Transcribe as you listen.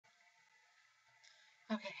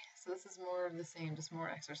Okay, so this is more of the same, just more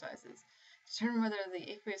exercises. Determine whether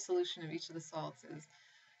the aqueous solution of each of the salts is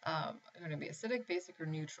going to be acidic, basic, or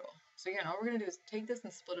neutral. So again, all we're going to do is take this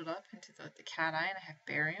and split it up into the cation. I have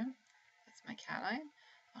barium. That's my cation.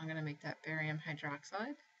 I'm going to make that barium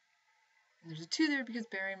hydroxide. And there's a 2 there because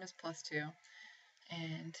barium is +2.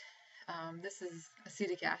 And this is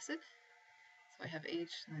acetic acid. So I have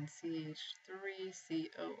H and then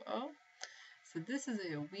CH3COO. So this is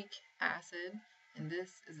a weak acid, and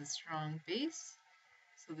this is a strong base.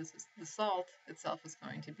 So this is the salt itself is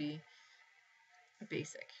going to be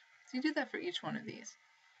basic. So you do that for each one of these.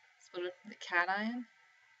 Split up the cation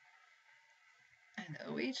and the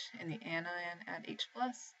OH and the anion at H+.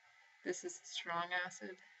 This is a strong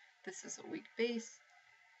acid. This is a weak base.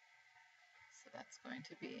 So that's going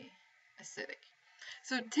to be acidic.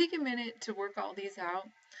 So take a minute to work all these out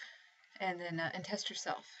and then and test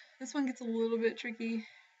yourself. This one gets a little bit tricky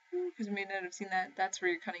because you may not have seen that. That's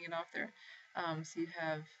where you're cutting it off there. So you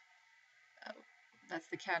have, that's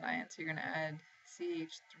the cation, so you're going to add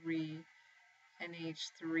CH3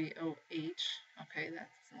 NH3OH. Okay, that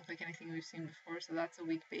doesn't look like anything we've seen before, so that's a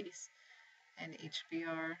weak base. And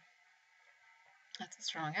HBr, that's a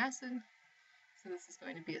strong acid. So this is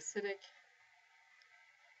going to be acidic.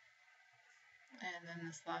 And then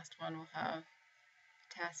this last one will have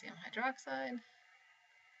potassium hydroxide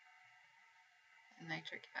and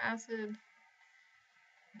nitric acid.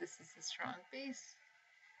 This is a strong base.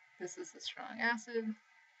 This is a strong acid.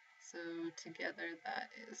 So together that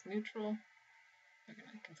is neutral. They're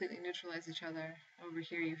going to completely neutralize each other. Over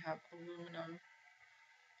here you have aluminum.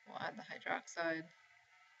 We'll add the hydroxide.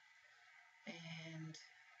 And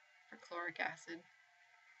for chloric acid,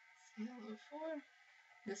 ClO4.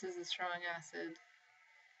 This is a strong acid.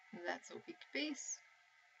 That's a weak base.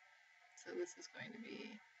 So this is going to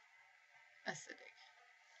be acidic.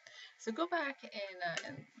 So go back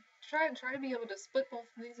and try to be able to split both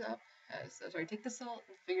of these up. Take the salt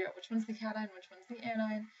and figure out which one's the cation, which one's the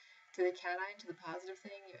anion. To the cation, to the positive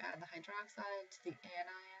thing, you add the hydroxide. To the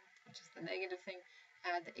anion, which is the negative thing,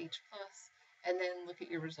 add the H+. And then look at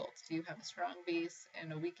your results. Do you have a strong base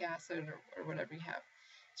and a weak acid, or whatever you have?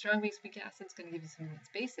 Strong base, weak acid is going to give you something that's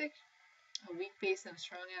basic. A weak base and a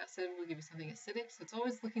strong acid will give you something acidic. So it's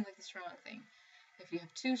always looking like the strong thing. If you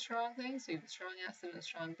have two strong things, so you have a strong acid and a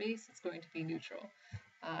strong base, it's going to be neutral.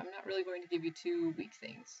 I'm not really going to give you two weak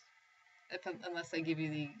things, unless I give you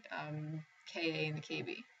the Ka and the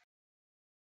Kb.